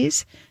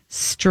disease,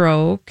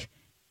 stroke,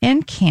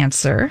 and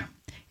cancer.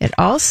 It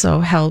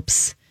also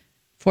helps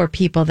for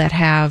people that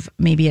have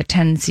maybe a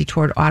tendency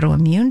toward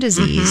autoimmune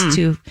disease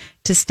to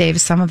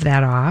stave some of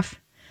that off.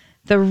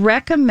 The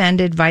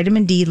recommended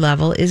vitamin D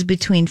level is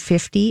between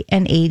 50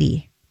 and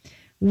 80.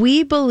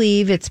 We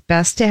believe it's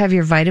best to have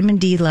your vitamin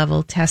D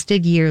level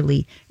tested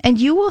yearly, and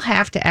you will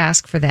have to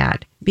ask for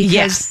that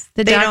because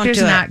the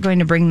doctor's not going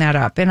to bring that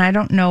up. And I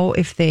don't know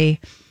if they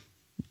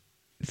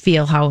see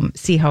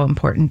how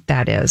important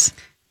that is.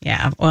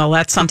 Yeah, well,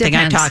 that's something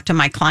I talk to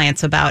my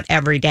clients about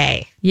every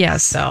day.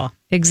 Yes, so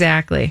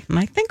exactly.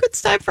 I think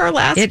it's time for our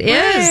last break. It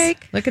is.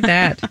 Look at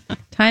that.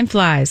 Time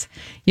flies.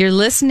 You're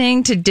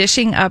listening to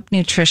Dishing Up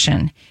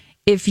Nutrition.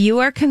 If you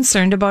are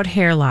concerned about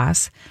hair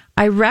loss,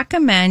 I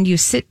recommend you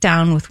sit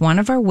down with one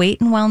of our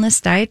weight and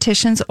wellness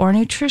dietitians or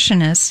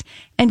nutritionists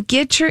and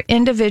get your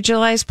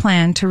individualized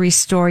plan to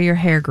restore your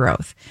hair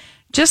growth.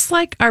 Just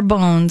like our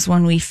bones,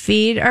 when we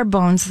feed our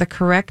bones the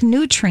correct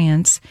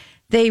nutrients,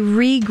 they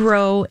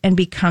regrow and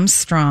become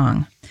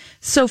strong.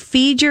 So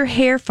feed your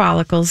hair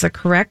follicles the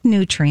correct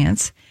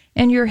nutrients,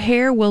 and your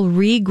hair will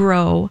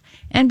regrow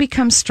and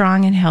become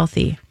strong and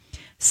healthy.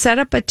 Set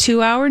up a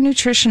 2-hour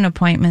nutrition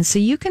appointment so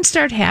you can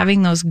start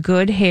having those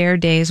good hair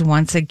days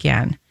once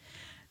again.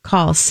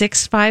 Call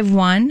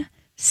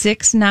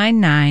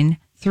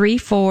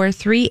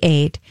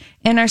 651-699-3438,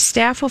 and our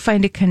staff will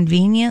find a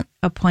convenient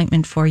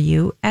appointment for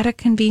you at a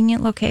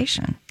convenient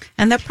location.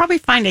 And they'll probably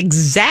find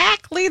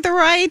exactly the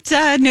right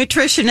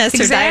nutritionist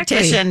or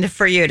dietitian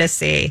for you to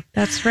see.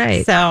 That's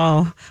right.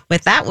 So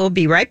with that, we'll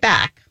be right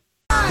back.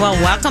 Well,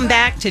 welcome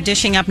back to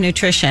Dishing Up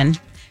Nutrition.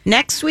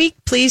 Next week,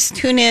 please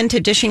tune in to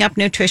Dishing Up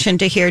Nutrition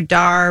to hear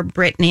Dar,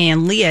 Brittany,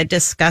 and Leah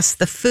discuss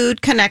the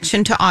food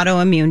connection to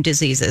autoimmune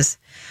diseases.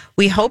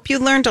 We hope you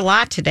learned a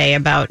lot today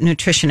about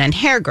nutrition and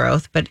hair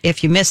growth, but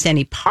if you missed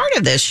any part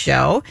of this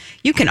show,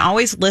 you can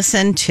always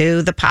listen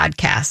to the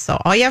podcast. So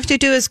all you have to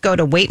do is go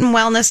to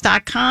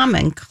weightandwellness.com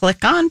and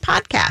click on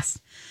podcasts.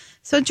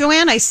 So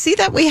Joanne, I see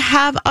that we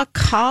have a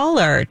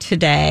caller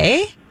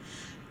today.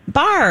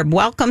 Barb,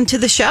 welcome to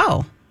the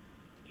show.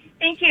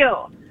 Thank you.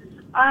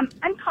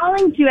 I'm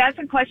calling to ask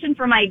a question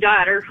for my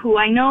daughter, who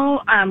I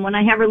know when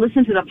I have her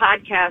listen to the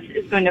podcast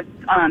is going to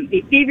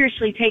be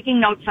feverishly taking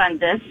notes on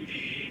this.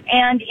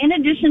 And in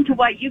addition to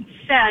what you've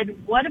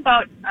said, what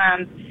about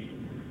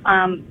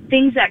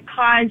things that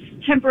cause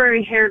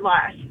temporary hair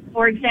loss?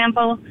 For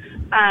example,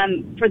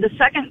 for the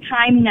second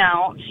time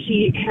now,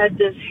 she had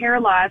this hair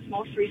loss,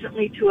 most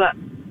recently to a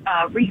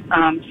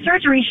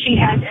surgery she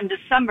had in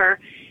December,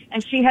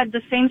 and she had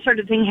the same sort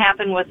of thing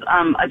happen with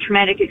a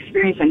traumatic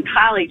experience in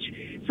college.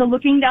 So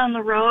looking down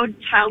the road,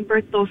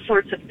 childbirth, those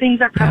sorts of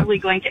things are probably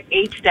going to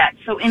aid to that.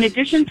 So in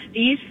addition to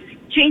these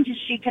changes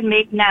she can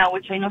make now,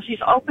 which I know she's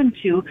open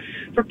to,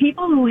 for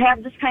people who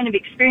have this kind of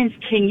experience,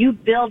 can you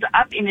build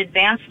up in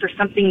advance for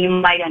something you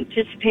might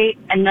anticipate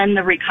and then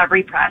the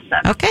recovery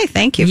process? Okay,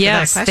 thank you for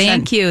that question. Yes,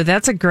 thank you.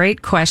 That's a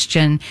great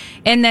question.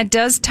 And that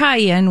does tie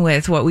in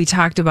with what we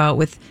talked about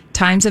with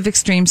times of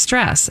extreme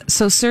stress.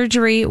 So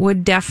surgery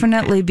would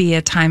definitely be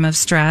a time of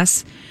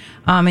stress.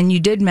 And you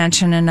did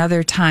mention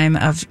another time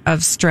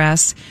of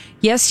stress.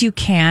 Yes, you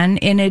can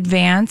in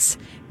advance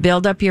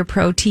build up your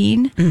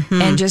protein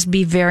and just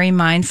be very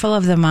mindful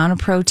of the amount of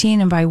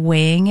protein, and by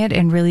weighing it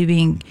and really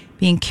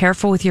being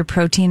careful with your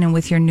protein and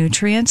with your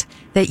nutrients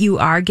that you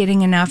are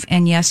getting enough.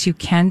 And yes, you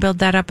can build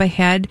that up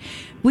ahead.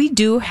 We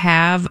do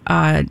have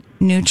a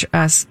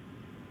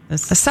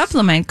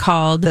supplement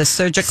called the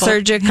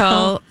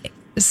surgical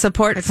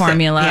support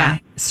formula,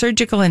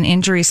 surgical and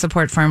injury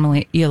support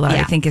formula,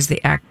 I think is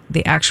the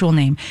actual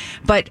name.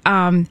 But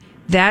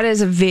that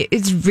is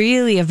it's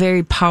really a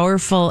very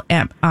powerful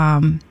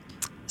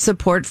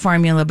support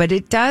formula, but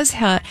it does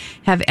have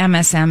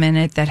MSM in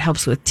it that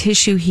helps with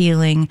tissue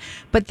healing.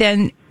 But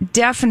then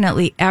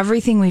definitely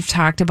everything we've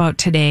talked about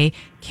today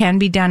can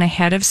be done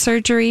ahead of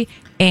surgery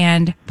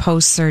and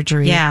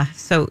post-surgery. Yeah,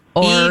 so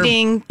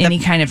eating any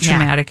kind of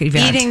traumatic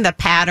event. Eating the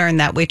pattern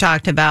that we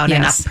talked about,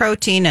 enough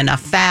protein, enough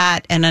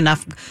fat, and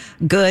enough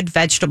good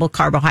vegetable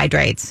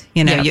carbohydrates.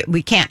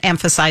 We can't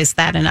emphasize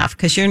that enough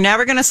because you're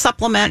never going to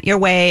supplement your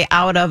way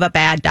out of a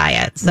bad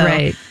diet.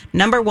 So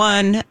number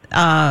one,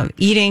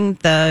 eating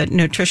the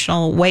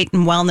nutritional weight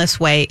and wellness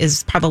way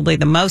is probably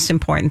the most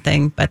important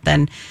thing, but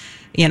then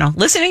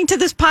listening to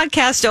this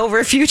podcast over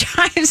a few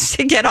times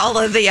to get all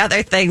of the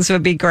other things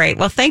would be great.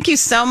 Well, thank you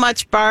so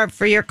much, Barb,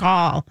 for your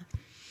call.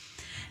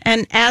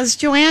 And as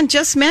Joanne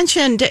just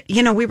mentioned,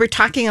 we were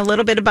talking a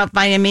little bit about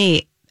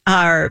vitamin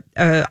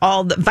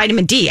all the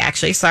vitamin D,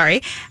 actually,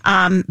 sorry.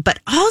 But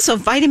also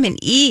vitamin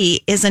E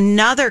is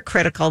another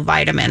critical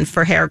vitamin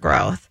for hair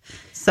growth.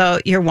 So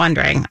you're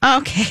wondering,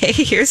 okay,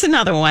 here's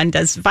another one.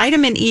 Does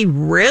vitamin E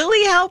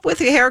really help with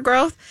hair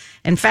growth?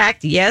 In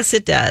fact, yes,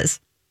 it does.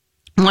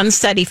 One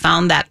study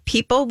found that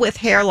people with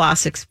hair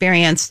loss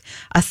experienced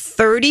a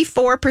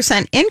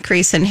 34%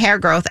 increase in hair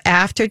growth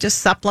after just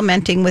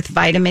supplementing with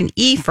vitamin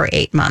E for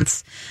 8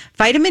 months.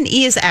 Vitamin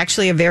E is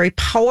actually a very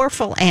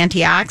powerful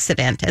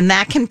antioxidant, and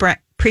that can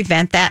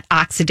prevent that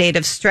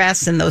oxidative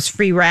stress and those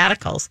free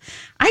radicals.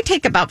 I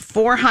take about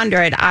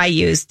 400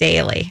 IUs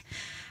daily,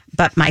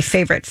 but my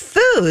favorite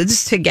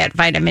foods to get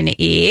vitamin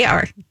E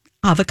are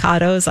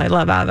avocados. I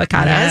love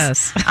avocados.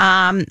 Yes.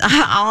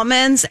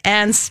 Almonds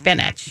and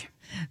spinach.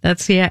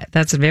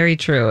 That's very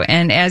true.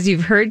 And as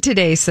you've heard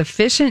today,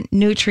 sufficient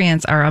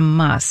nutrients are a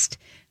must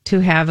to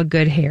have a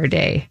good hair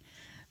day.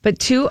 But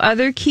 2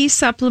 other key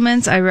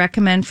supplements I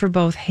recommend for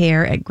both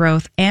hair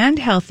growth and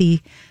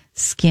healthy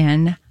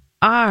skin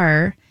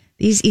are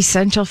these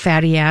essential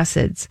fatty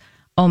acids,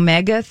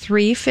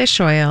 omega-3 fish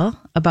oil,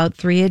 about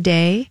 3 a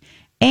day,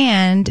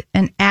 and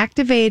an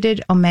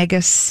activated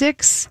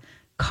omega-6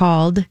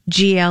 called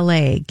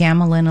GLA,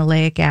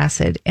 gamma-linoleic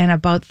acid, and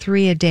about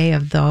 3 a day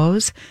of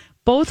those.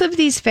 Both of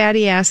these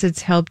fatty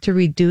acids help to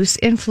reduce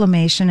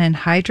inflammation and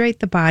hydrate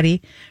the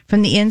body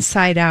from the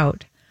inside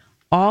out.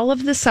 All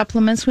of the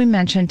supplements we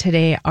mentioned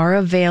today are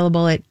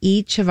available at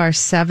each of our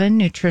 7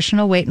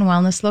 nutritional weight and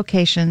wellness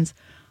locations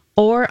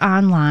or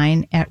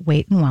online at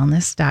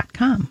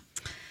weightandwellness.com.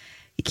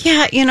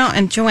 Yeah,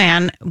 and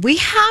Joanne, we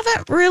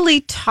haven't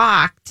really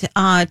talked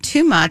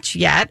too much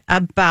yet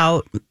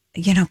about,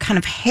 kind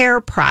of hair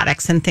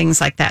products and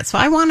things like that. So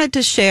I wanted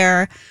to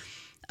share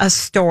a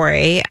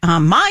story,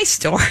 my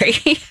story,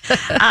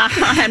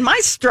 and my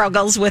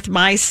struggles with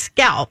my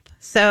scalp.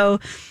 So,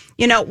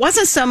 it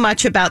wasn't so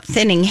much about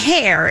thinning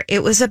hair.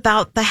 It was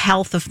about the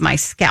health of my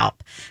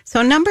scalp. So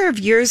a number of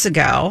years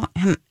ago,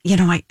 and,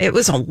 it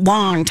was a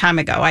long time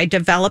ago, I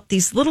developed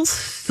these little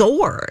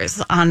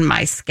sores on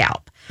my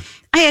scalp.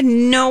 I had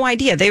no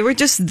idea. They were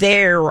just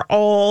there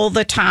all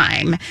the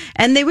time.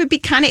 And they would be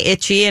kind of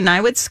itchy, and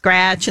I would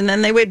scratch, and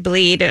then they would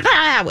bleed. And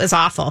it was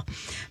awful.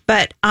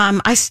 But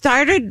I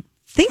started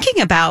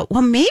thinking about,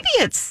 well, maybe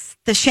it's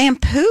the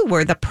shampoo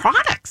or the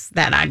products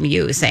that I'm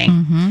using.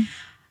 Mm-hmm.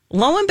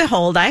 Lo and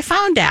behold, I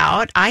found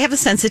out I have a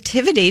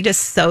sensitivity to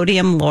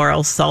sodium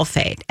lauryl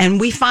sulfate. And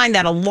we find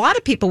that a lot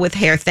of people with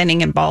hair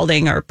thinning and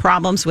balding or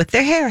problems with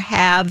their hair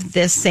have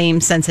this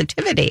same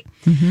sensitivity.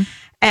 Mm-hmm.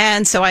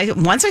 And so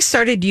once I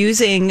started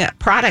using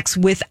products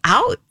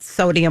without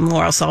sodium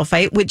lauryl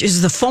sulfate, which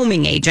is the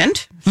foaming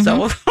agent, mm-hmm.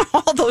 so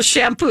all those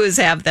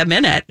shampoos have them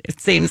in it, it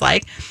seems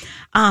like,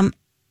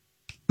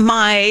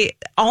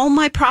 all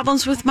my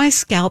problems with my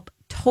scalp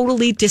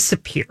totally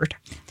disappeared.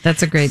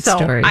 That's a great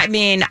story. I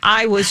mean,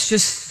 I was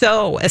just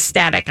so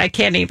ecstatic. I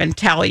can't even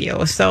tell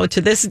you. So to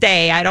this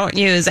day, I don't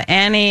use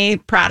any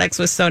products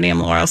with sodium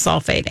lauryl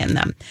sulfate in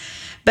them.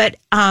 But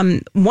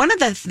one of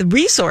the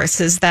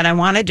resources that I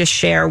wanted to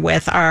share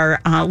with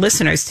our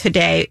listeners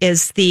today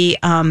is the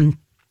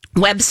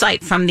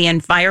website from the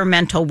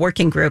Environmental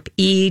Working Group,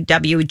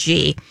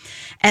 EWG.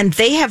 And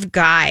they have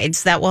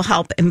guides that will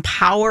help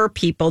empower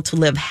people to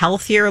live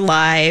healthier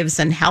lives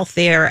and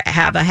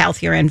have a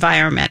healthier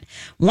environment.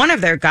 One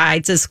of their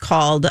guides is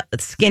called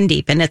Skin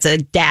Deep, and it's a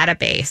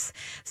database.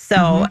 So,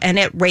 mm-hmm. and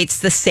it rates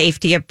the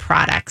safety of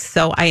products.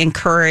 So I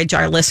encourage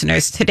our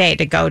listeners today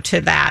to go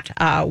to that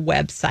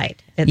website.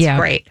 It's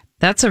great.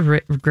 That's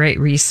a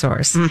great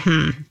resource.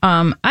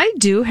 Mm-hmm. I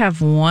do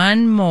have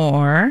one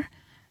more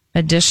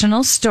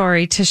additional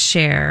story to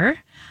share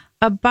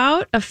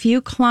about a few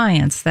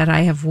clients that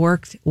I have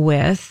worked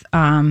with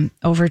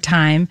over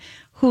time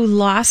who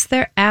lost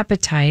their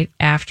appetite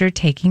after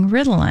taking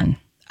Ritalin.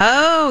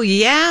 Oh,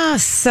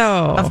 yes.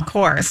 So, Of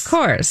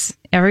course.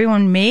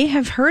 Everyone may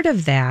have heard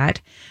of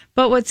that.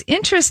 But what's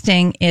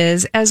interesting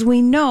is, as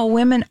we know,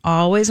 women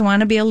always want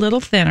to be a little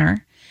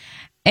thinner.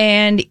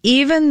 And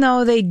even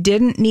though they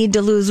didn't need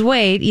to lose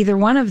weight, either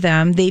one of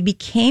them, they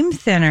became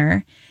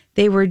thinner.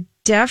 They were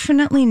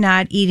definitely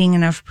not eating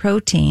enough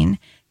protein.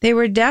 They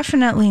were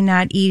definitely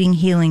not eating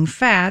healing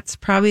fats,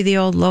 probably the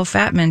old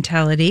low-fat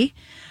mentality.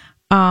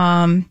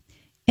 And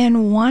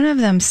one of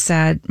them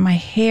said, my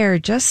hair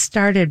just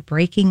started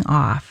breaking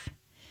off.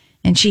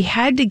 And she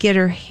had to get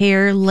her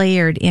hair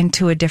layered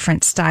into a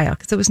different style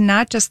because it was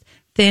not just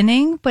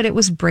thinning, but it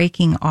was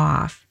breaking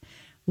off.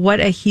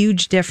 What a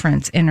huge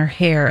difference in her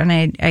hair. And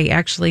I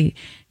actually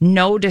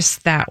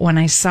noticed that when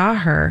I saw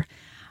her.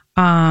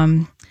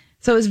 So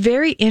it was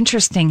very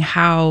interesting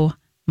how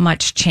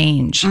much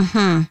change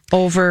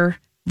over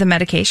the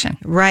medication.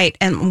 Right.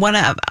 And one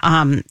of,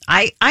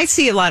 I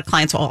see a lot of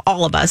clients, well,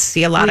 all of us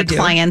see a lot of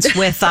clients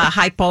with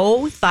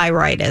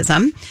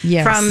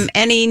hypothyroidism from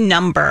any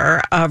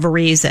number of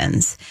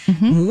reasons.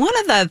 Mm-hmm. One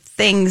of the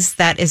things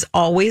that is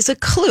always a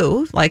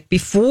clue, like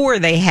before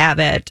they have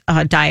it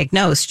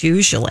diagnosed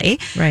usually,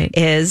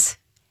 is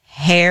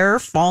hair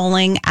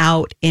falling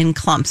out in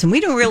clumps. And we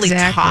don't really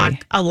talk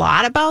a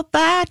lot about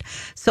that.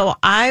 So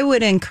I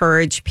would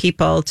encourage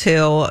people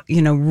to,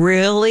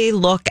 really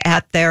look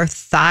at their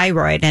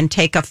thyroid and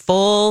take a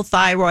full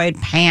thyroid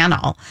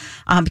panel,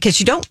 because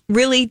you don't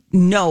really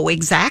know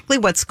exactly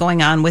what's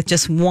going on with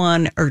just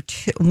one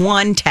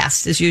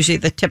test is usually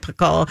the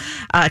typical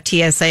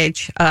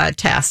TSH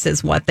test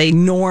is what they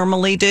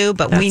normally do.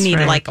 But we need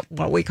like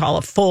what we call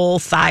a full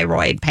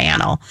thyroid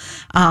panel.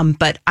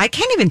 But I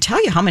can't even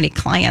tell you how many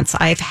clients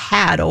I've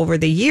had over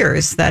the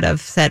years that have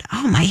said,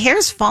 oh, my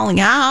hair's falling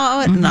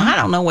out and I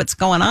don't know what's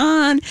going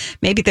on.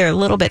 Maybe they're a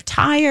little bit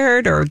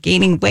tired or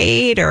gaining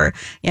weight or,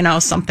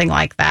 something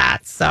like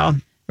that. So.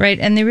 Right.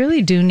 And they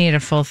really do need a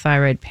full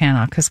thyroid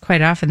panel because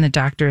quite often the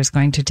doctor is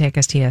going to take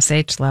a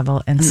TSH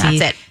level and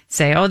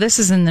say, oh, this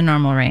is in the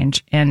normal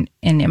range. And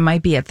it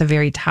might be at the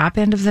very top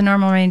end of the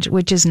normal range,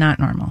 which is not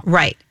normal.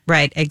 Right.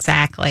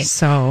 Exactly.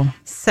 So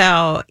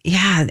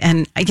yeah.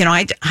 And,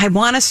 I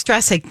want to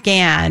stress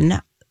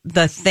again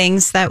the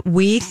things that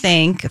we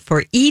think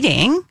for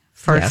eating.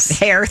 For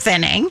hair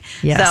thinning.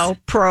 Yes. So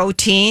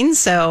protein.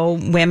 So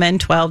women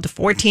 12 to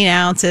 14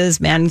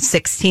 ounces, men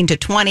 16 to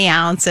 20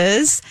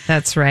 ounces.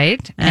 That's right.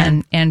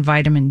 And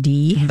vitamin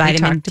D.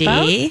 Vitamin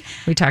D.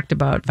 We talked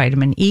about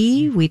vitamin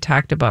E. We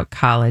talked about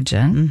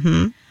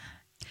collagen.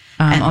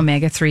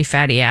 Omega-3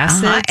 fatty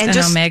acids and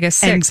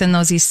omega-6 and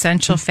those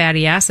essential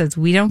fatty acids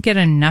we don't get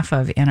enough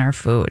of in our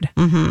food.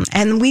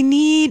 And we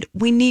need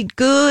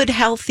good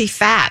healthy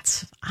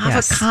fats.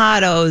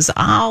 Avocados,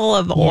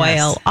 olive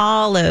oil,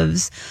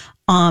 olives,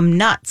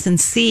 nuts and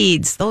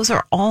seeds. Those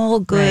are all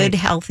good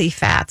healthy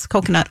fats.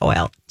 Coconut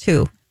oil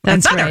too.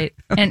 That's and butter. right.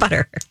 And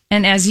butter.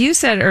 And as you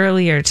said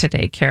earlier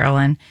today,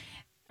 Carolyn,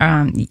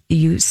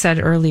 you said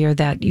earlier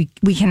that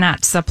we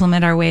cannot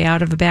supplement our way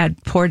out of a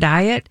poor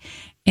diet.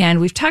 And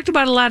we've talked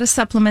about a lot of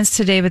supplements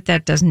today, but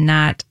that does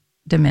not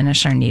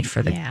diminish our need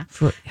for the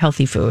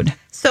healthy food.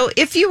 So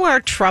if you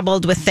are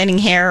troubled with thinning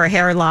hair or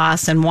hair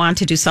loss and want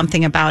to do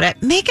something about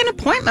it, make an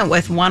appointment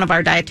with one of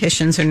our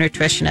dietitians or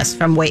nutritionists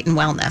from Weight and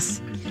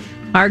Wellness.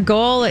 Our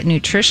goal at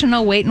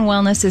Nutritional Weight and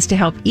Wellness is to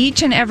help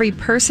each and every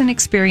person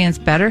experience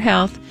better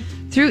health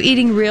through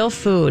eating real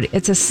food.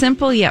 It's a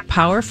simple yet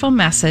powerful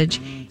message.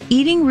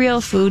 Eating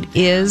real food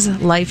is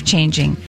life-changing.